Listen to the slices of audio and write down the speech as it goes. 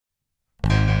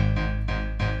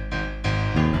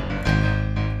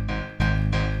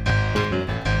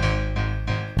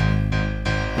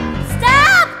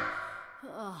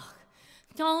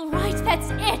All right, that's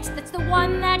it. That's the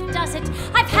one that does it.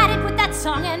 I've had it with that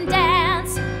song and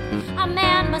dance. A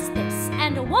man must this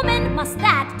and a woman must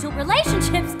that till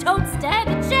relationships don't stand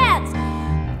a chance.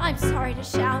 I'm sorry to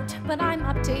shout, but I'm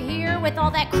up to here with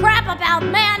all that crap about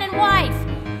man and wife.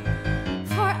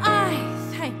 For I,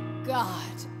 thank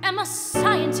God, am a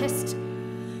scientist,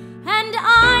 and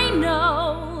I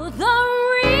know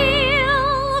the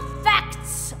real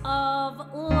facts of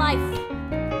life.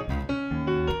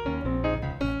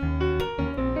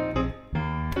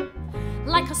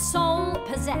 Like a soul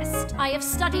possessed, I have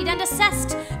studied and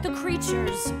assessed the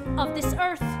creatures of this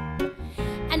earth.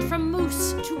 And from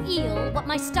moose to eel, what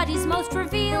my studies most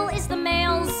reveal is the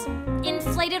male's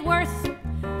inflated worth.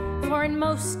 For in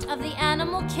most of the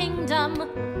animal kingdom,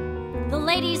 the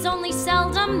ladies only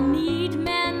seldom need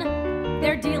men.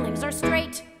 Their dealings are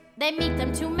straight, they meet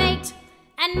them to mate,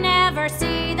 and never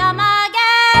see them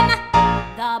again.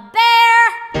 The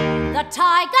bear, the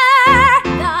tiger,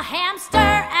 the hamster,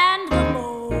 and the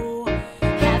mole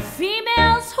have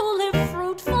females who live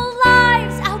fruitful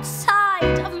lives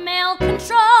outside of male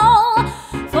control.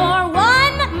 For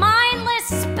one mindless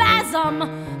spasm,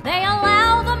 they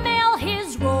allow the male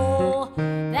his role.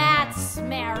 That's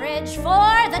marriage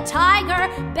for the tiger,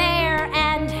 bear,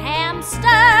 and hamster.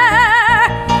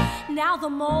 Now the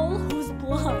mole, who's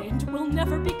blind, will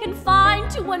never be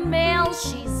confined to one male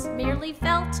she's merely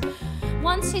felt.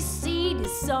 Once his seed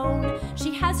is sown,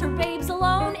 she has her babes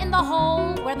alone in the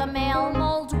hole where the male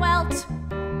mole dwelt.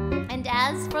 And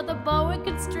as for the boa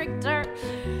constrictor,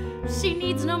 she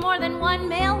needs no more than one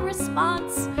male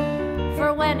response.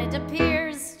 For when it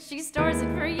appears, she stores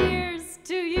it for years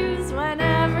to use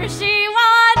whenever she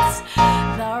wants.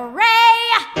 The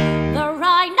ray, the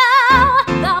rhino,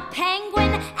 the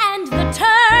penguin, and the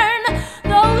tern,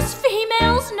 those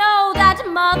females know that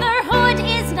motherhood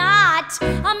is not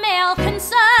a male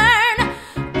concern.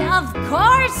 Of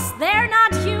course, they're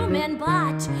not human,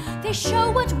 but they show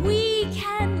what we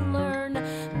can learn.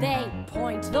 They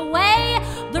point the way,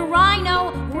 the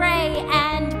rhino, ray,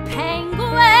 and penguin.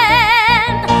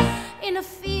 In a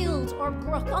field or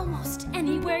brook, almost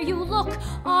anywhere you look,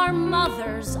 are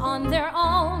mothers on their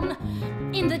own.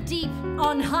 In the deep,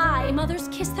 on high, mothers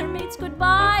kiss their mates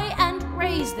goodbye and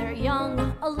raise their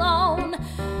young alone.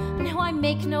 Now I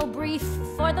make no brief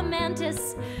for the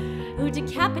mantis who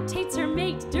decapitates her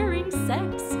mate during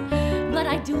sex, but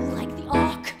I do like the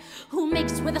auk who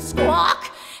makes with a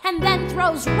squawk and then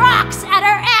throws rocks at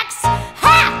her ex.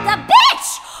 Ha! The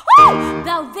bitch! Woo!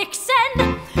 The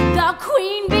vixen, the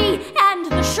queen bee, and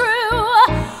the shrew.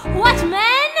 What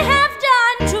men have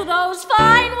done to those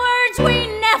fine words we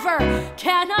never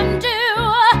can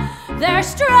undo. They're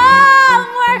strong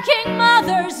working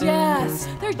mothers, yes,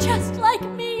 they're just like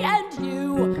me and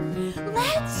you.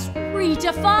 Let's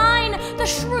redefine the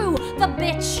shrew, the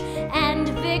bitch, and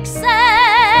vixen,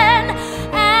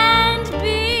 and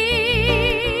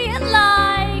be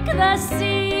like the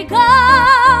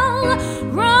seagull,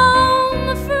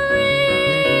 roam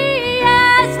free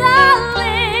as the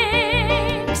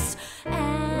lynx,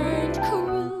 and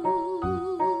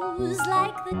cruise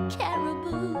like the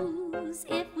caribous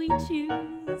if we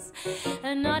choose,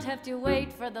 and not have to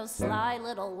wait for those sly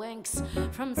little winks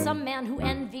from some man who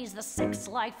envies the sex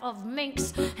life of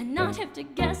minks, and not have to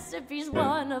guess if he's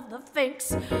one of the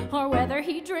finks, or whether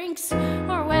he drinks,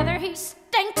 or whether he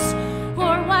stinks,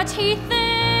 or what he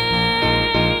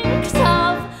thinks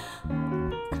of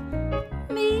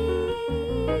me.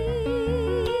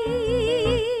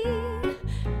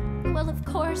 Well, of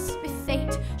course, if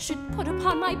fate should put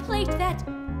upon my plate that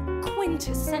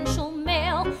quintessential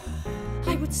male,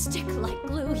 I would stick like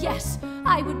glue, yes,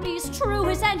 I would be as true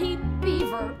as any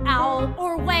beaver, owl,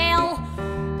 or whale.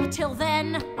 But till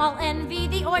then, I'll envy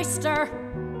the oyster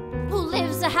who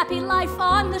lives a happy life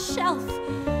on the shelf.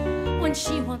 When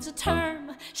she wants a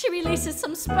term, she releases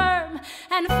some sperm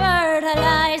and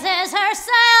fertilizes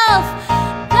herself.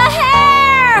 The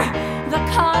hare, the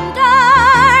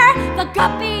condor, the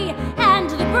guppy, and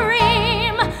the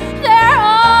bream, they're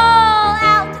all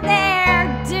out there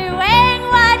doing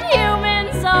what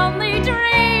humans only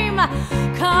dream.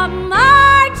 Come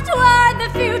march toward the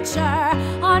future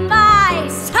on my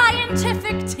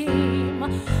scientific team.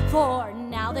 For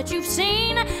now that you've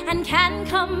seen and can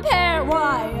compare,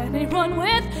 why, anyone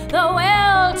with the way